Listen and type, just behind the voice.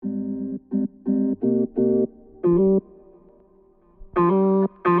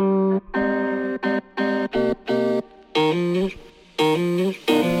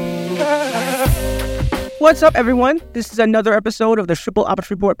What's up, everyone? This is another episode of the Triple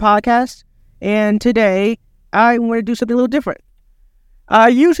Opposite Report podcast, and today I want to do something a little different. I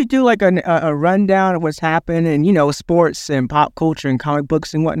usually do like a rundown of what's happened in, sports and pop culture and comic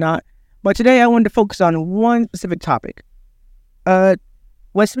books and whatnot, but today I wanted to focus on one specific topic.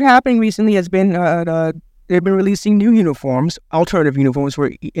 What's been happening recently has been they've been releasing new uniforms, alternative uniforms for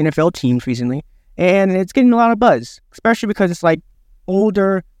NFL teams recently, and it's getting a lot of buzz, especially because it's like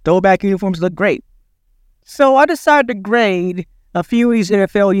older throwback uniforms look great. So I decided to grade a few of these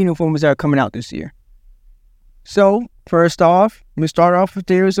NFL uniforms that are coming out this year. So, first off, let me start off with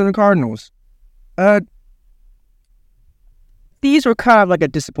the Arizona Cardinals. These were kind of like a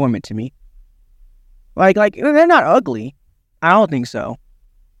disappointment to me. Like they're not ugly. I don't think so.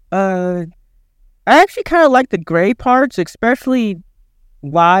 I actually kind of like the gray parts, especially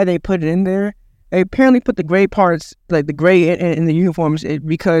why they put it in there. They apparently put the gray parts, like the gray in the uniforms,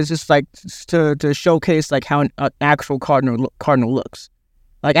 because it's like to showcase like how an actual cardinal looks.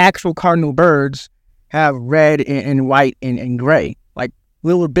 Like actual cardinal birds have red and white and gray, like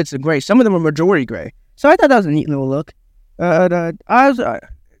little bits of gray. Some of them are majority gray. So I thought that was a neat little look. I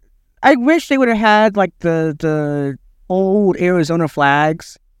wish they would have had like the old Arizona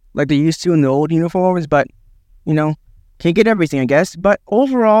flags like they used to in the old uniforms, but can't get everything, I guess. But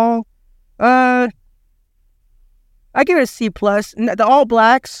overall, I give it a C+. The All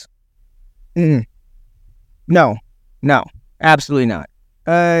Blacks, no, absolutely not.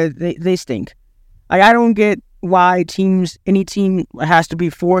 They stink. Like, I don't get why any team has to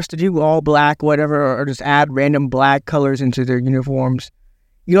be forced to do all black, whatever, or just add random black colors into their uniforms.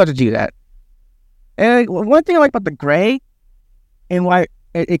 You don't have to do that. And one thing I like about the gray and why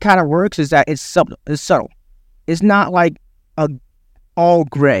it kind of works is that it's subtle. It's not like all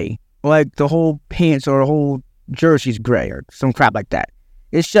gray. Like the whole pants or the whole jersey's gray or some crap like that.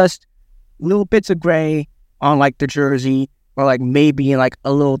 It's just little bits of gray on like the jersey or like maybe like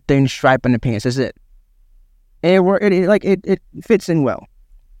a little thin stripe on the pants. That's it. And it fits in well.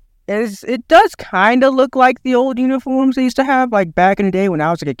 It does kind of look like the old uniforms they used to have like back in the day when I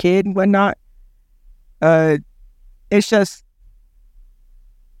was like a kid and whatnot. It's just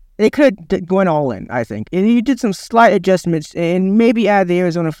they could have gone all in, I think. And you did some slight adjustments and maybe add the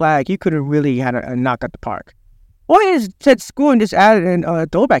Arizona flag. You could have really had a knock at the park. Or you just said school and just added in a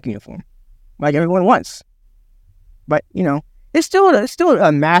throwback uniform, like everyone wants. But, it's still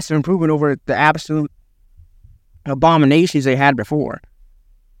a massive improvement over the absolute abominations they had before.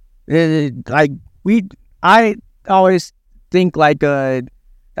 I always think like the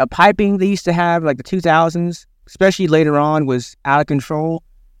piping they used to have, like the 2000s, especially later on, was out of control.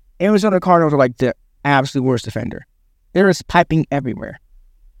 Arizona Cardinals are like the absolute worst offender. There was piping everywhere.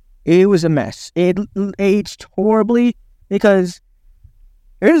 It was a mess. It aged horribly because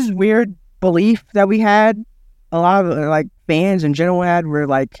there's this weird belief that we had, a lot of like fans in general had, where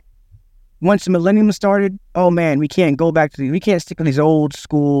like once the millennium started, oh man, we can't stick with these old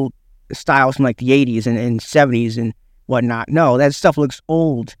school styles from like the 80s and 70s and whatnot. No, that stuff looks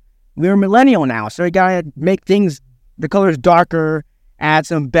old. We're millennial now, so we gotta make the colors darker, add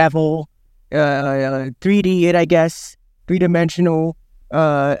some bevel, 3D it, I guess, 3-dimensional,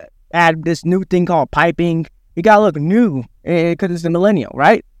 add this new thing called piping. You gotta look new, because it's the millennial,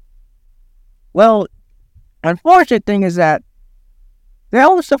 right? Well, unfortunate thing is that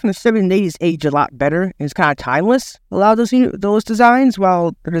all the stuff in the 70s and 80s aged a lot better, and it's kind of timeless, a lot of those designs,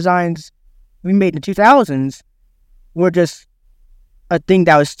 while the designs we made in the 2000s were just a thing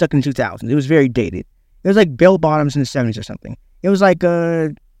that was stuck in the 2000s. It was very dated. It was like bell bottoms in the 70s or something. It was like,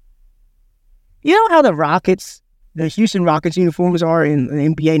 you know how the Houston Rockets uniforms are in the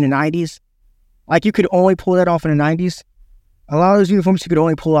NBA in the 90s? Like, you could only pull that off in the 90s. A lot of those uniforms you could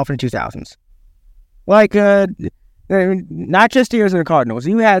only pull off in the 2000s. Like, not just the Arizona Cardinals.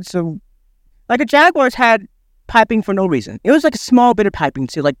 You had the Jaguars had piping for no reason. It was like a small bit of piping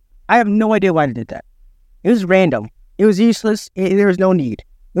too. Like, I have no idea why they did that. It was random. It was useless. There was no need.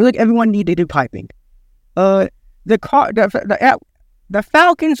 It was like everyone needed to do piping. The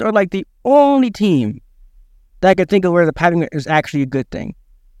Falcons are like the only team that I could think of where the piping is actually a good thing.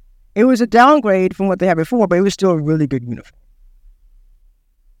 It was a downgrade from what they had before, but it was still a really good uniform.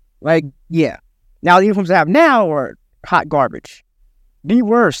 Like, yeah. Now, the uniforms they have now are hot garbage. The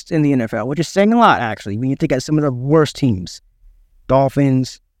worst in the NFL, which is saying a lot, actually, when you think of some of the worst teams.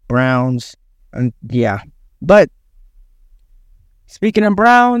 Dolphins, Browns, and yeah. But, speaking of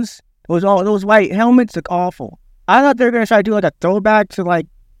Browns, those white helmets look awful. I thought they were going to try to do like a throwback to like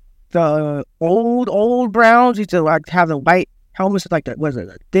the old Browns. Used to like have the white helmets with like a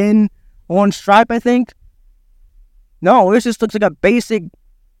thin orange stripe, I think. No, this just looks like a basic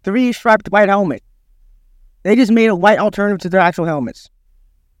 3-striped white helmet. They just made a white alternative to their actual helmets.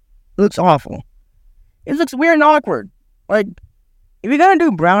 It looks awful. It looks weird and awkward. Like, if you're gonna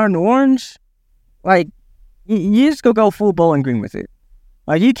do brown and orange, like, you just go full Bowling Green with it.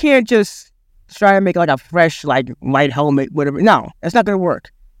 Like, you can't just try to make like a fresh, like, white helmet, whatever. No, that's not gonna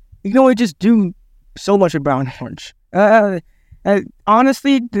work. You can only just do so much with brown and orange.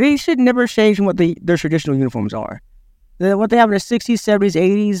 Honestly, they should never change from what their traditional uniforms are. What they have in the 60s, 70s,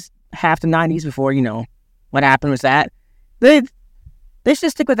 80s, half the 90s before, what happened was that. They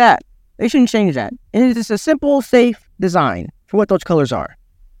should stick with that. They shouldn't change that. And it's just a simple, safe design for what those colors are.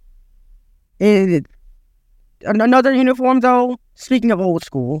 Another uniform, though, speaking of old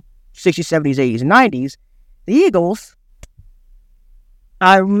school, 60s, 70s, 80s, and 90s, the Eagles,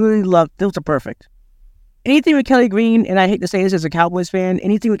 I really love. Those are perfect. Anything with Kelly Green, and I hate to say this as a Cowboys fan,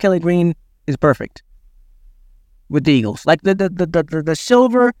 anything with Kelly Green is perfect with the Eagles. Like the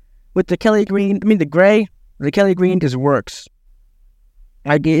silver with the Kelly Green, the gray, the Kelly Green just works.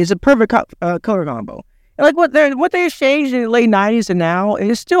 Like, it's a perfect color combo. And like what they changed in the late 90s and now, it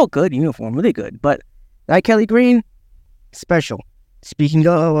is still a good uniform, really good. But that Kelly Green, special. Speaking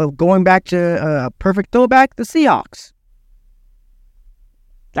of going back to a perfect throwback, the Seahawks.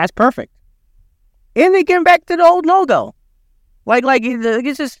 That's perfect. And they get back to the old logo. Like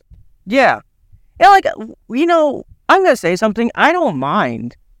it's just, yeah. And I'm going to say something. I don't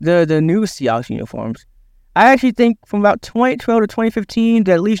mind the new Seahawks uniforms. I actually think from about 2012 to 2015,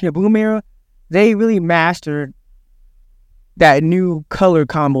 the Legion of Boom era, they really mastered that new color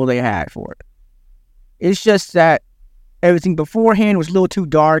combo they had for it. It's just that everything beforehand was a little too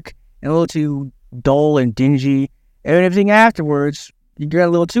dark and a little too dull and dingy. And everything afterwards, you get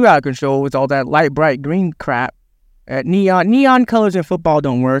a little too out of control with all that light, bright green crap. Neon colors in football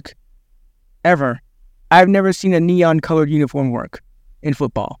don't work. Ever. I've never seen a neon-colored uniform work in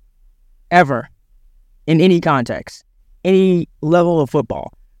football. Ever. In any context. Any level of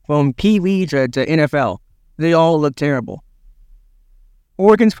football. From Pee Wee to NFL. They all look terrible.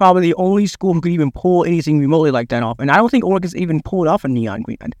 Oregon's probably the only school who could even pull anything remotely like that off. And I don't think Oregon's even pulled off a neon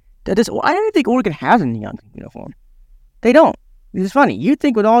green. I don't even think Oregon has a neon uniform. They don't. It's funny. You'd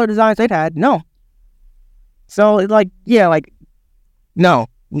think with all the designs they'd had, no. So, no.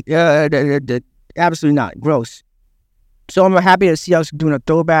 Absolutely not. Gross. So I'm happy to see us doing a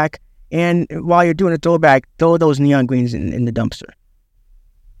throwback. And while you're doing a throwback, throw those neon greens in the dumpster.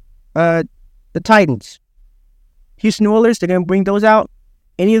 The Titans. Houston Oilers, they're going to bring those out.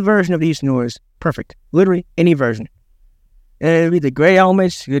 Any version of the Houston Oilers, perfect. Literally, any version. It could be the gray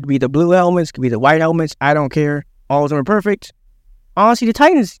helmets, it could be the blue helmets, it could be the white helmets. I don't care. All of them are perfect. Honestly, the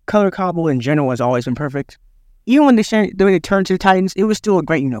Titans' color combo in general has always been perfect. Even when they turned to the Titans, it was still a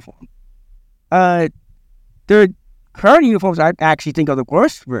great uniform. Their current uniforms, I actually think, are the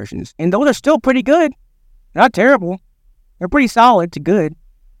worst versions. And those are still pretty good. Not terrible. They're pretty solid to good.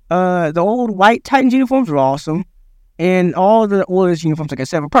 The old white Titans uniforms were awesome. And all the Oilers uniforms, like I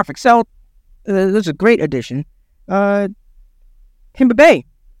said, were perfect. So, that's a great addition. Tampa Bay.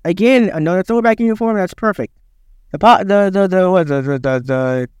 Again, another throwback uniform that's perfect. The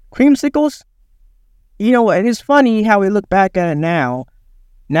creamsicles. It is funny how we look back at it now.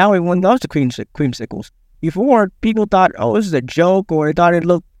 Now everyone loves the creamsicles. Before, people thought, oh, this is a joke, or they thought it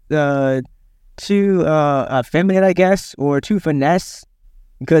looked too feminine, I guess, or too finesse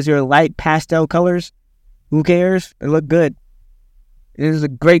because they're light pastel colors. Who cares? They look good. It is a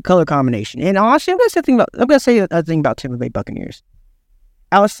great color combination. And honestly, I'm gonna say a thing about Tampa Bay Buccaneers.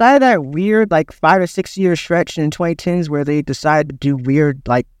 Outside of that weird 5 or 6 year stretch in the 2010s where they decided to do weird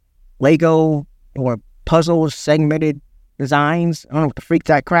Lego or puzzle segmented designs, I don't know what the freak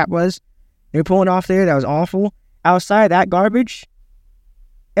that crap was they were pulling off there. That was awful. Outside of that garbage,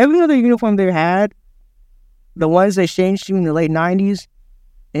 every other uniform they had, the ones they changed to in the late 90s,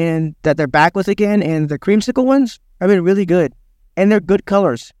 and that they're back with again, and the creamsicle ones have been really good, and they're good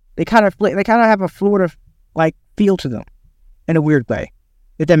colors. They kind of have a Florida feel to them in a weird way,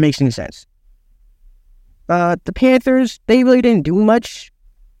 if that makes any sense. The Panthers, they really didn't do much.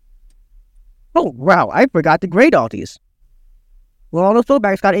 Oh wow, I forgot to grade all these. Well, all those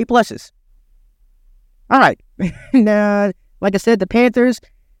throwbacks got A+. All right, and like I said, the Panthers,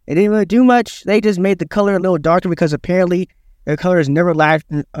 they didn't really do much. They just made the color a little darker because apparently their colors never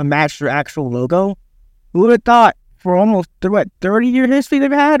matched their actual logo. Who would have thought for almost 30-year history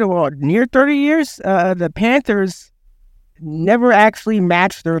they've had, or near 30 years, the Panthers never actually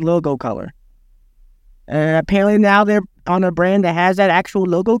matched their logo color. Apparently now they're on a brand that has that actual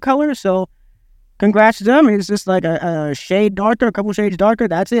logo color, so congrats to them. It's just like a shade darker, a couple shades darker,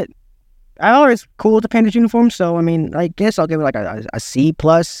 that's it. I always cool with the Panthers uniform, so I guess I'll give it a C+.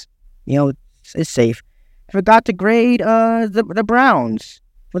 It's safe. Forgot to grade the Browns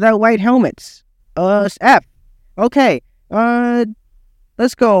without white helmets. F. Okay.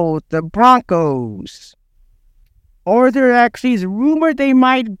 Let's go. The Broncos. Or there actually is rumored they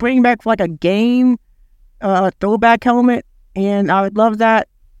might bring back like a game, throwback helmet, and I would love that.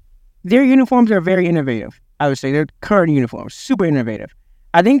 Their uniforms are very innovative. I would say their current uniforms super innovative.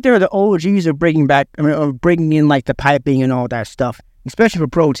 I think they're the OGs of bringing in like the piping and all that stuff, especially for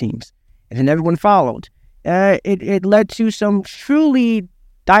pro teams. And then everyone followed. It led to some truly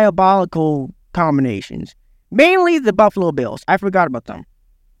diabolical combinations. Mainly the Buffalo Bills. I forgot about them.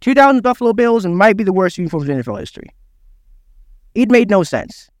 2000 Buffalo Bills and might be the worst uniforms in NFL history. It made no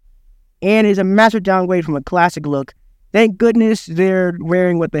sense. And is a massive downgrade from a classic look. Thank goodness they're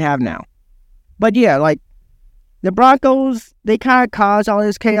wearing what they have now. But yeah, like, the Broncos, they kind of caused all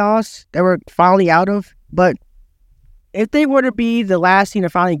this chaos that we're finally out of. But if they were to be the last team to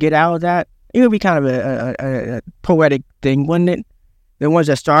finally get out of that, it would be kind of a poetic thing, wouldn't it? The ones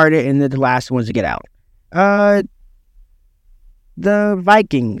that started and the last ones to get out. The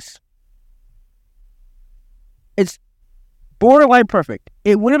Vikings. It's borderline perfect.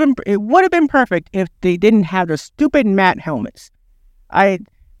 It would have been perfect if they didn't have the stupid matte helmets.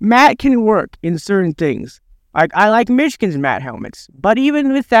 Matte can work in certain things. I like Michigan's matte helmets, but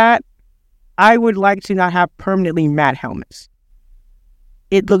even with that, I would like to not have permanently matte helmets.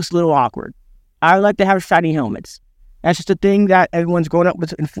 It looks a little awkward. I like to have shiny helmets. That's just a thing that everyone's grown up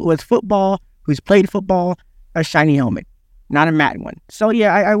with football, who's played football, a shiny helmet, not a matte one. So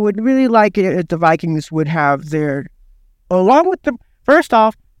yeah, I would really like it if the Vikings would have their, along with the, first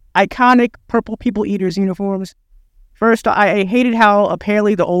off, iconic purple people eaters uniforms. First, I hated how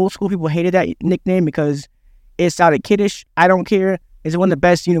apparently the old school people hated that nickname because it sounded kiddish. I don't care. It's one of the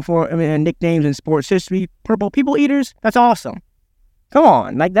best nicknames in sports history. Purple people eaters. That's awesome. Come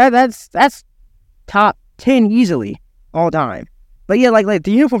on, like that's top 10 easily all time. But yeah, like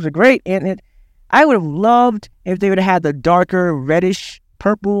the uniforms are great, and I would have loved if they would have had the darker reddish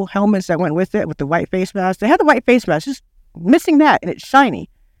purple helmets that went with it with the white face mask. They had the white face mask, just missing that, and it's shiny.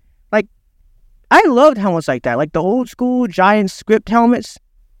 Like, I loved helmets like that, like the old school giant script helmets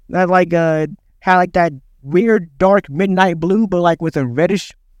that had like that weird dark midnight blue, but like with a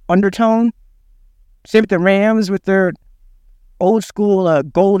reddish undertone. Same with the Rams with their old school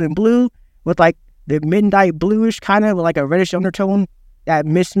gold and blue with like the midnight bluish kind of like a reddish undertone that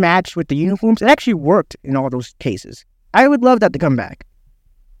mismatched with the uniforms. It actually worked in all those cases. I would love that to come back.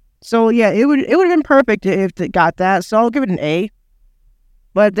 So yeah, it would have been perfect if they got that. So I'll give it an A.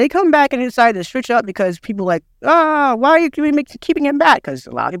 But they come back and decide to switch up because people like, why are you keeping it back? Because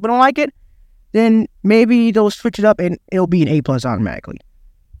a lot of people don't like it. Then maybe they'll switch it up and it'll be an A+ automatically.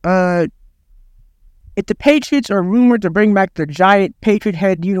 If the Patriots are rumored to bring back the giant Patriot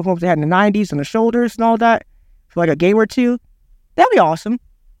head uniforms they had in the 90s on the shoulders and all that for like a game or two, that'd be awesome.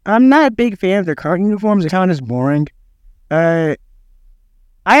 I'm not a big fan of their current uniforms. They're kind of just boring. I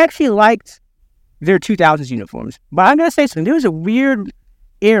actually liked their 2000s uniforms. But I'm going to say something. There was a weird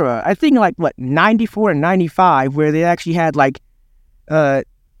era, I think like, 94 and 95, where they actually had like,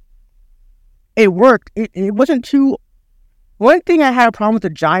 it worked. It wasn't too... One thing I had a problem with the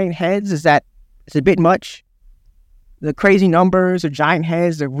giant heads is that it's a bit much. The crazy numbers, the giant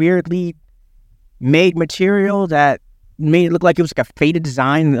heads, the weirdly made material that made it look like it was like a faded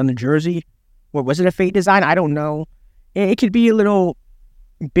design on the jersey. Or was it a faded design? I don't know. It could be a little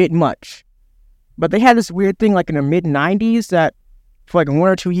bit much. But they had this weird thing like in the mid-90s that for like 1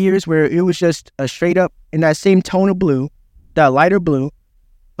 or 2 years where it was just a straight up in that same tone of blue, that lighter blue,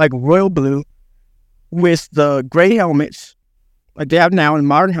 like royal blue, with the gray helmets like they have now in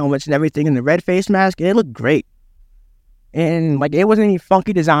modern helmets and everything, and the red face mask. It looked great. And like it wasn't any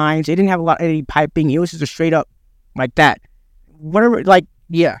funky designs. It didn't have a lot of any piping. It was just a straight up like that. Whatever, like,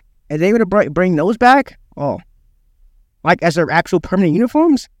 yeah. If they were to bring those back, like as their actual permanent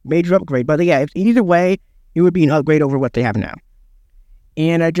uniforms, major upgrade. But yeah, either way, it would be an upgrade over what they have now.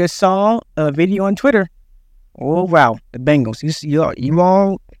 And I just saw a video on Twitter. Oh, wow. The Bengals. You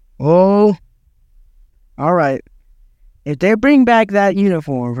all, all right. If they bring back that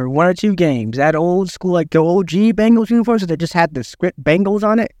uniform for 1 or 2 games, that old school, like the OG Bengals uniforms that just had the script Bengals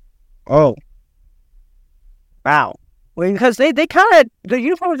on it, wow. Well, because they kind of, the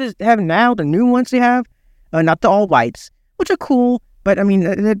uniforms they have now, the new ones they have, not the all whites, which are cool, but I mean,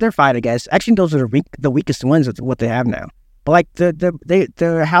 they're fine, I guess. Actually, those are the weakest ones of what they have now. But like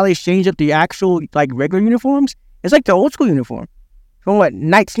the how they change up the actual like regular uniforms, it's like the old school uniform from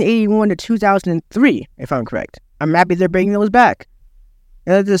 1981 to 2003, if I'm correct. I'm happy they're bringing those back.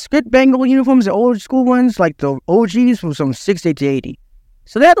 The script Bengal uniforms, the old school ones, like the OGs from some 60 to 80.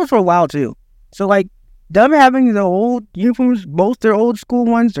 So they had those for a while too. So like them having the old uniforms, both their old school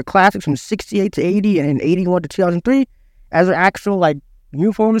ones, their classics from 68 to 80 and 81 to 2003, as their actual, like,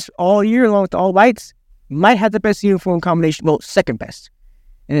 uniforms all year along with the all whites, might have the best uniform combination, well, second best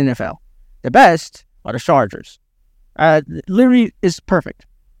in the NFL. The best are the Chargers. Literally is perfect.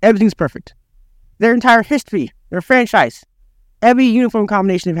 Everything's perfect. Their entire history, their franchise, every uniform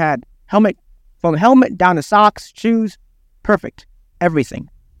combination they've had, from helmet down to socks, shoes, perfect. Everything.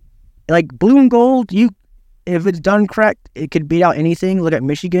 Like blue and gold, if it's done correct, it could beat out anything. Look at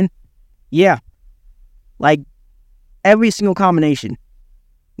Michigan. Yeah. Like every single combination.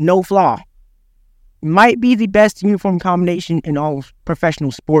 No flaw. Might be the best uniform combination in all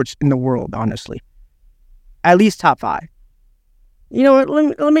professional sports in the world, honestly. At least top 5. You know what?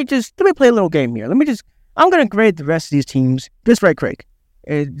 Let me play a little game here. I'm gonna grade the rest of these teams just right quick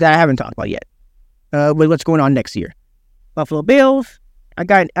that I haven't talked about yet. With what's going on next year. Buffalo Bills, I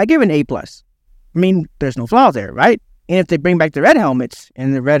give an A+. I mean, there's no flaws there, right? And if they bring back the red helmets,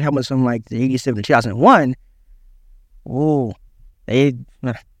 and the red helmets from like the 87 to 2001, really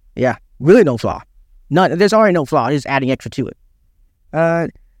no flaw. None. There's already no flaw. Just adding extra to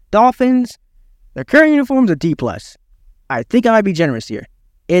it. Dolphins, their current uniforms are D+. I think I might be generous here.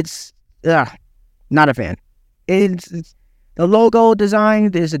 It's not a fan. It's the logo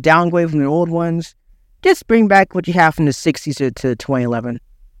design is a downgrade from the old ones. Just bring back what you have from the 60s to 2011.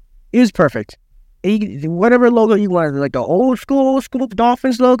 It was perfect. Whatever logo you wanted, like the old school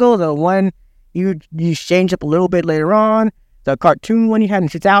Dolphins logo, the one you change up a little bit later on, the cartoon one you had in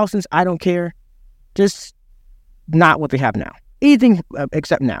the 2000s, I don't care. Just not what they have now. Anything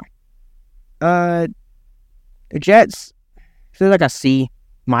except now. The Jets, they're like a C-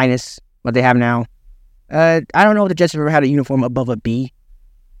 what they have now. I don't know if the Jets have ever had a uniform above a B.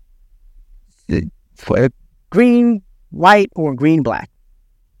 Green, white, or green, black.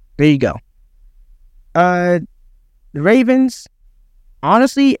 There you go. The Ravens,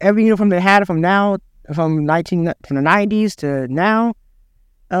 honestly, every uniform they had from the 90s to now,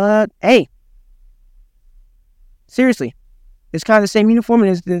 A. Seriously. It's kind of the same uniform,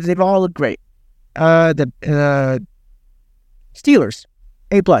 and they've all looked great. The Steelers,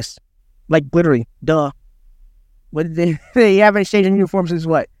 A+. Like, literally, duh. What they haven't changed in uniform since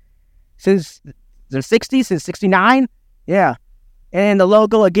what? Since the 60s? Since 69? Yeah. And the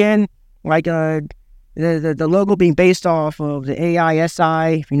logo, again, like, the logo being based off of the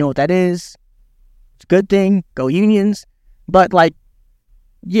AISI, if you know what that is. It's a good thing. Go Unions. But, like,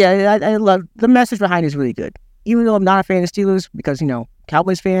 yeah, I love the message behind it is really good. Even though I'm not a fan of Steelers, because,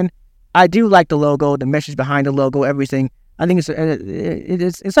 Cowboys fan, I do like the logo, the message behind the logo, everything. I think it's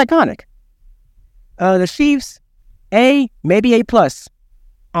iconic. The Chiefs, A, maybe A+.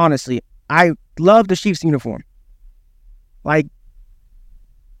 Honestly, I love the Chiefs uniform. Like,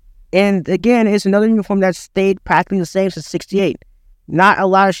 and again, it's another uniform that stayed practically the same since 68. Not a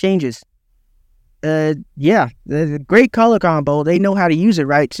lot of changes. Yeah, the great color combo. They know how to use it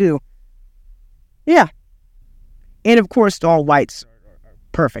right, too. Yeah. And, of course, the all whites.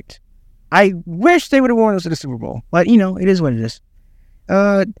 Perfect. I wish they would have worn those to the Super Bowl. But, it is what it is.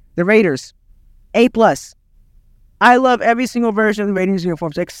 The Raiders. A+. I love every single version of the Raiders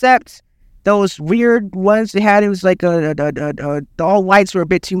uniforms, except those weird ones they had. It was like the all whites were a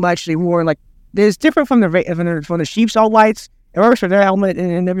bit too much. They wore like it's different from the Chiefs all whites. It works for their helmet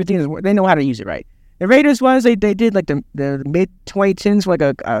and everything. They know how to use it right. The Raiders ones they did like the mid 2010s, like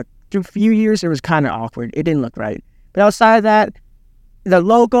a few years. It was kind of awkward. It didn't look right. But outside of that, the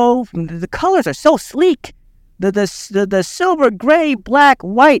logo, the colors are so sleek. The silver, gray, black,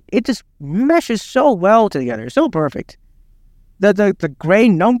 white, it just meshes so well together. So perfect. The gray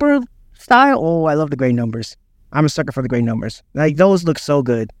number style, oh, I love the gray numbers. I'm a sucker for the gray numbers. Like, those look so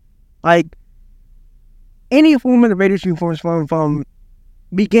good. Like, any form of the Raiders uniforms from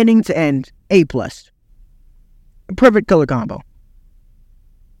beginning to end, A+. Perfect color combo.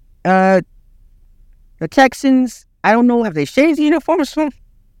 The Texans, I don't know, have they changed the uniforms from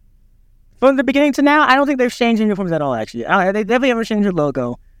the beginning to now? I don't think they've changed uniforms at all, actually. They definitely haven't changed their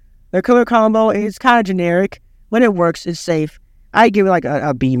logo. Their color combo is kind of generic. When it works, it's safe. I give it like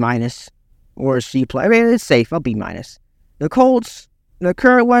a B- or a C+. I mean, it's safe, a B-. The Colts, the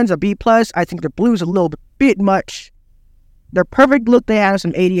current ones, a B+. I think the blue's a little bit much. Their perfect look they had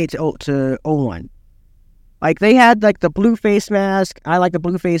from 88 to 01. Like, they had like the blue face mask. I like the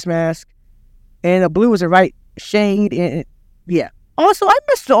blue face mask. And the blue was the right shade. And yeah. Also, I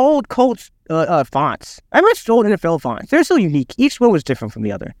miss the old Colts fonts. I miss the old NFL fonts. They're so unique. Each one was different from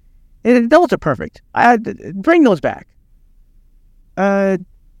the other. And those are perfect. Bring those back. The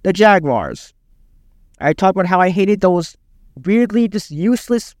Jaguars. I talked about how I hated those weirdly just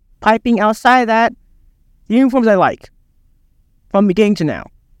useless piping. Outside of that, the uniforms I like from beginning to now.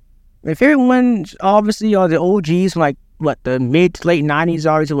 My favorite ones, obviously, are the OGs from, the mid to late 90s,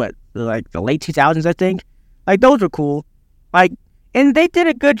 already, the late 2000s, I think. Those were cool. And they did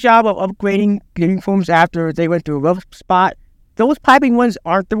a good job of upgrading uniforms after they went through a rough spot. Those piping ones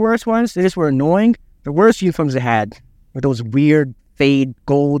aren't the worst ones. They just were annoying. The worst uniforms they had were those weird fade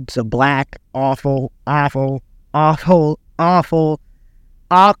golds of black, awful, awkward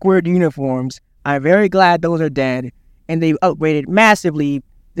uniforms. I'm very glad those are dead, and they've upgraded massively.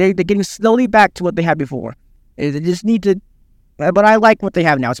 They're getting slowly back to what they had before. They just need to, but I like what they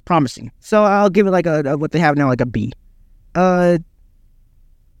have now. It's promising. So I'll give it what they have now, a B. The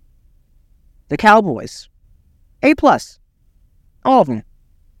Cowboys, A+. All of them.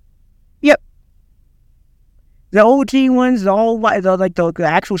 Yep. The OG ones, the all white, the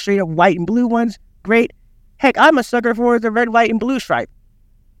actual straight up white and blue ones, great. Heck, I'm a sucker for the red, white, and blue stripe.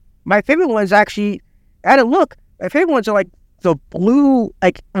 My favorite ones actually, I had a look. My favorite ones are the blue,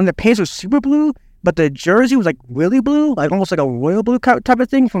 when the pants were super blue, but the jersey was really blue, almost a royal blue type of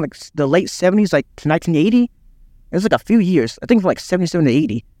thing from the late 70s, to 1980. It was a few years. I think from 77 to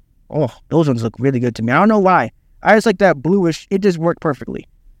 80. Oh, those ones look really good to me. I don't know why. I just like that bluish. It just worked perfectly.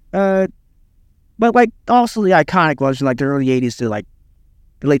 But also the iconic ones from the early 80s to the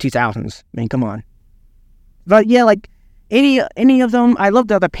late 2000s. I mean, come on. But yeah, any of them, I loved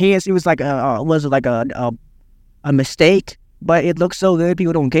the pants. It was a mistake, but it looks so good.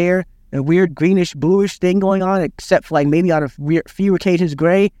 People don't care. A weird greenish bluish thing going on, except for maybe on a few occasions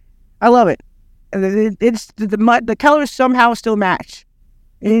gray. I love it. It's the colors somehow still match.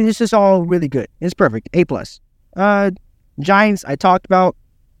 It's just all really good. It's perfect. A+. Giants, I talked about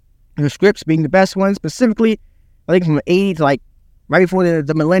the scripts being the best ones, specifically I think from the 80s to right before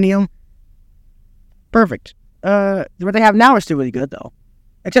the millennium. Perfect. What they have now is still really good though.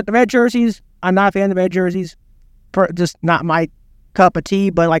 Except the red jerseys. I'm not a fan of the red jerseys. Just not my cup of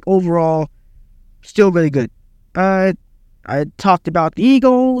tea, but overall, still really good. I talked about the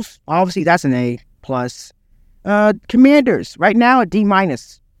Eagles. Obviously, that's an A+. Commanders, right now, a D-. What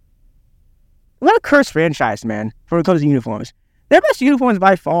a cursed franchise, man, for it comes to uniforms. Their best uniforms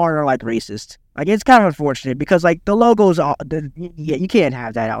by far are racist. It's kind of unfortunate because the logos, you can't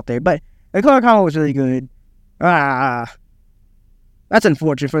have that out there. But the color combo was really good. That's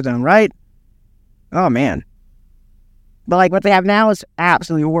unfortunate for them, right? Oh man. But what they have now is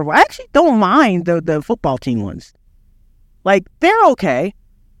absolutely horrible. I actually don't mind the football team ones. They're okay.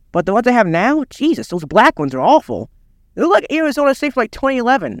 But what they have now, Jesus, those black ones are awful. They look like Arizona State for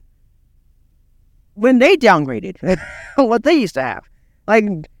 2011. When they downgraded what they used to have.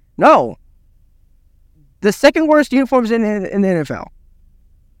 No. The second worst uniforms in the NFL.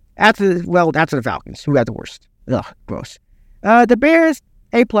 After the Falcons, who had the worst. Ugh, gross. The Bears,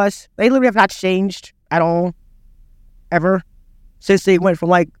 A+. They literally have not changed at all. Ever. Since they went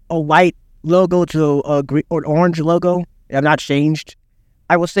from a white logo to a green or orange logo. They have not changed.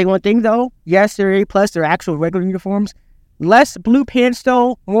 I will say one thing though. Yes, they're A+. They're actual regular uniforms. Less blue pants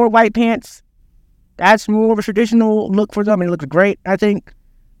though. More white pants. That's more of a traditional look for them. It looks great, I think.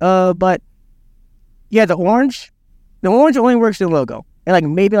 But yeah, the orange only works in the logo.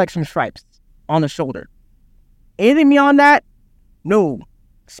 And maybe some stripes on the shoulder. Anything beyond that? No.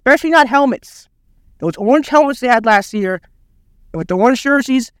 Especially not helmets. Those orange helmets they had last year with the orange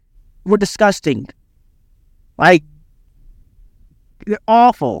jerseys were disgusting. They're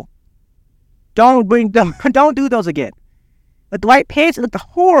awful. Don't do those again. But the white pants look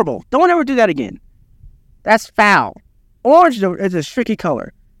horrible. Don't ever do that again. That's foul. Orange is a tricky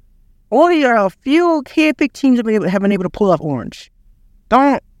color. Only a few handpicked teams have been able to pull off orange.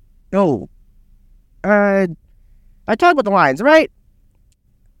 No. I talked about the Lions, right?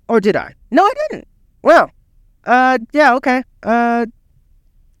 Or did I? No, I didn't. Well, yeah, okay. The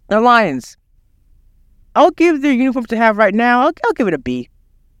Lions. I'll give their uniforms to have right now. I'll give it a B.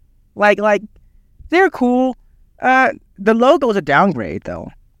 They're cool. The logo's a downgrade though.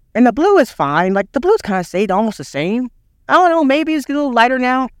 And the blue is fine. The blue's kind of stayed almost the same. I don't know, maybe it's a little lighter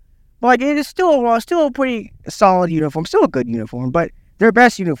now. But it is still a pretty solid uniform. Still a good uniform, but their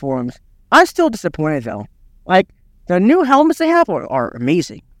best uniforms. I'm still disappointed though. The new helmets they have are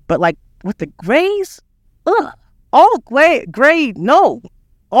amazing. But with the grays, ugh. All gray, no.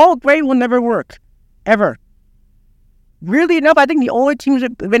 All gray will never work. Ever. Weirdly enough, I think the only teams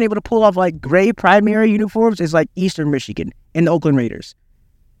that have been able to pull off gray primary uniforms is Eastern Michigan and the Oakland Raiders.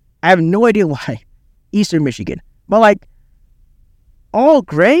 I have no idea why. Eastern Michigan. But all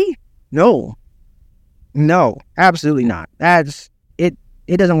gray? No, absolutely not. It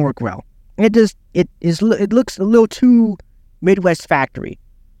doesn't work well. It looks a little too Midwest factory,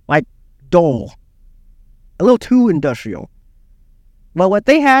 dull. a little too industrial. But what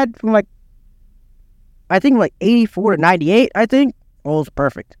they had from I think 84 to 98, I think, was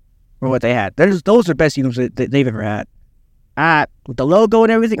perfect for what they had. Those are the best uniforms that they've ever had. With the logo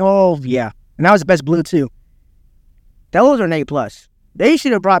and everything, oh yeah. And that was the best blue too. Those are an A+. They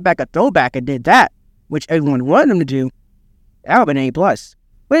should have brought back a throwback and did that, which everyone wanted them to do. That would have been an A+.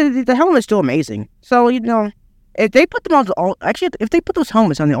 But the helmet's still amazing. So, if they put them on if they put those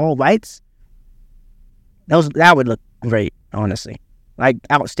helmets on the all whites, that would look great, honestly.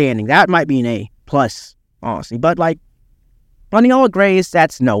 Outstanding. That might be an A+, honestly. But, on the all grays,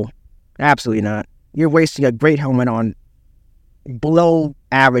 that's no. Absolutely not. You're wasting a great helmet on below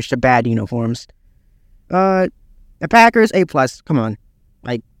average to bad uniforms. The Packers, A+. Come on.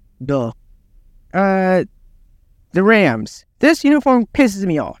 Duh. The Rams. This uniform pisses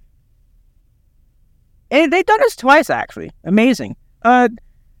me off. And they've done this twice, actually. Amazing.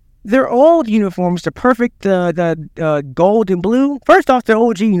 Their old uniforms, the perfect the gold and blue. First off, their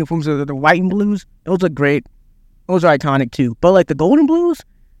OG uniforms are the white and blues. Those are great. Those are iconic, too. But, the gold and blues,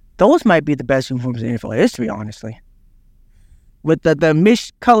 those might be the best uniforms in NFL history, honestly. With the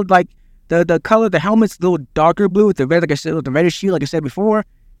mish-colored, the color of the helmet's a little darker blue with the red, like I said, with the reddish hue, like I said before,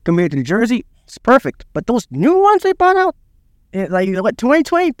 compared to the jersey, it's perfect. But those new ones they brought out,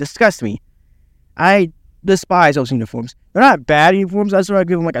 2020, disgust me. I despise those uniforms. They're not bad uniforms. That's why I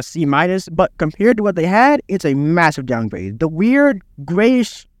give them a C-, but compared to what they had, it's a massive downgrade. The weird,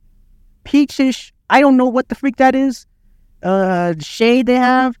 grayish, peachish, I don't know what the freak that is, shade they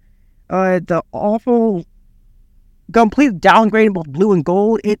have, the awful, complete downgrade in both blue and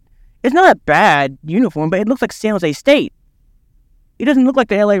gold. It's not a bad uniform, but it looks like San Jose State. It doesn't look like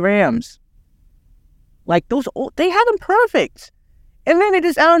the LA Rams. Those old, they had them perfect. And then they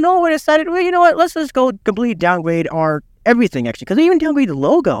just, out of nowhere, decided, well, you know what, let's just go completely downgrade our everything, actually, because they even downgrade the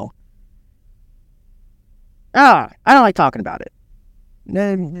logo. I don't like talking about it.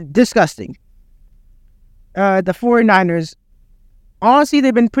 Disgusting. The 49ers, honestly,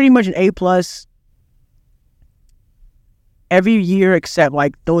 they've been pretty much an A+ every year except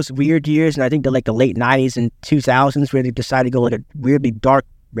those weird years, and I think the late 90s and 2000s where they decided to go a weirdly dark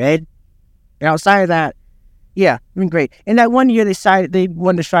red. And outside of that, yeah, I mean, great. And that one year they decided they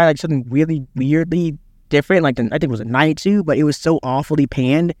wanted to try something really weirdly different, I think it was 92, but it was so awfully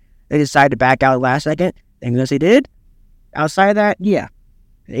panned they decided to back out last second. And as they did, outside of that, yeah,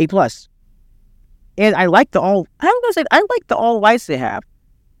 A+. And I like the all whites they have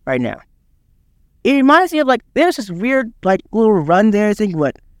right now. It reminds me of there's this weird little run there.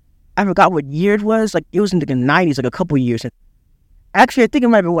 I forgot what year it was. It was in the 90s, a couple years. Actually, I think it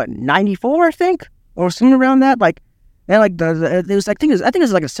might have been 94, I think, or something around that. It was I think it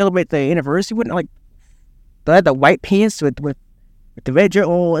was to celebrate the anniversary. They had the white pants with the red shirt.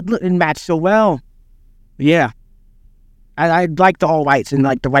 Oh, it matched so well. Yeah, I like the all whites and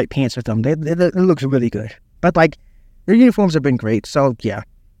the white pants with them. It looks really good. But their uniforms have been great. So yeah.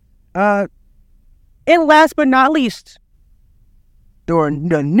 And last but not least, the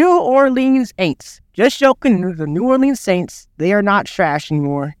New Orleans Saints. Just joking, the New Orleans Saints, they are not trash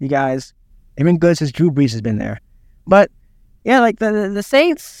anymore, you guys. They've been good since Drew Brees has been there. But, yeah, the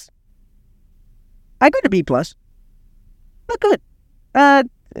Saints, I give it a B+. Not good. I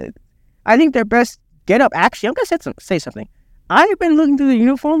think their best get-up, actually, I'm going to say something. I've been looking through the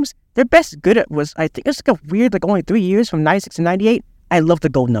uniforms. Their best get-up was, I think, it's a weird, only 3 years from 96 to 98. I love the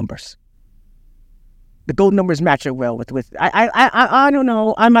gold numbers. The gold numbers match it well with I don't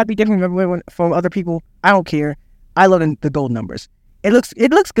know. I might be different from other people. I don't care. I love the gold numbers. It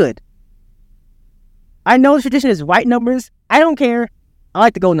looks good. I know the tradition is white numbers. I don't care. I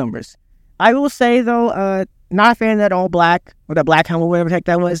like the gold numbers. I will say though, not a fan of that all black or that black helmet, whatever the heck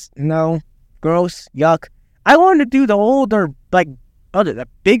that was. No, gross, yuck. I wanted to do the older the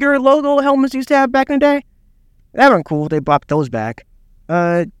bigger logo helmets used to have back in the day. That were cool. They brought those back.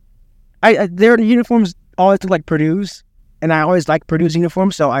 Their uniforms always look like Purdue's, and I always like Purdue's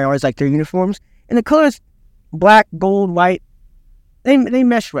uniforms, so I always like their uniforms. And the colors, black, gold, white, they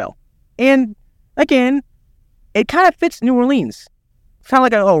mesh well. And again, it kind of fits New Orleans. It's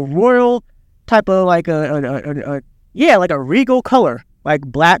kind of a royal type of a regal color,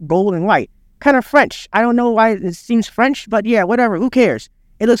 black, gold, and white. Kind of French. I don't know why it seems French, but yeah, whatever. Who cares?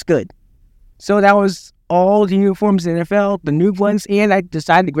 It looks good. So that was all the uniforms in the NFL, the new ones, and I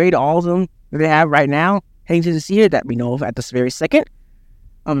decided to grade all of them that they have right now, heading to this year that we know of at this very second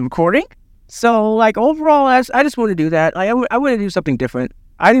I'm recording. So, overall, I just want to do that. I want to do something different.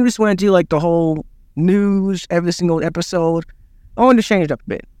 I didn't just want to do, the whole news every single episode. I want to change it up a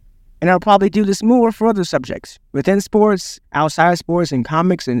bit. And I'll probably do this more for other subjects, within sports, outside of sports, and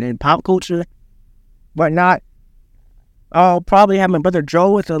comics, and pop culture. whatnot. I'll probably have my brother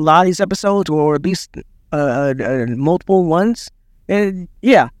Joe with a lot of these episodes, or at least multiple ones. And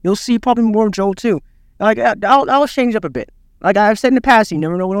yeah, you'll see probably more of Joe too. Like, I'll change up a bit. Like I've said in the past, you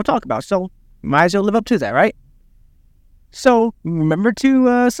never know what I'll talk about, so might as well live up to that, right? So remember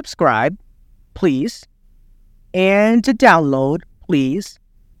to subscribe, please, and to download, please,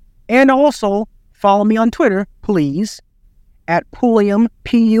 and also follow me on Twitter, please, at Pulliam,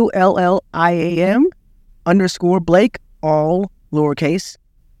 Pulliam _Blake, all lowercase,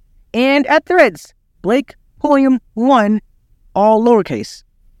 and at Threads, Blake Pulliam 1, all lowercase.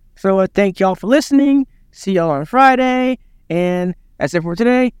 So thank y'all for listening. See y'all on Friday, and that's it for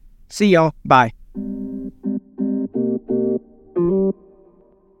today. See y'all. Bye.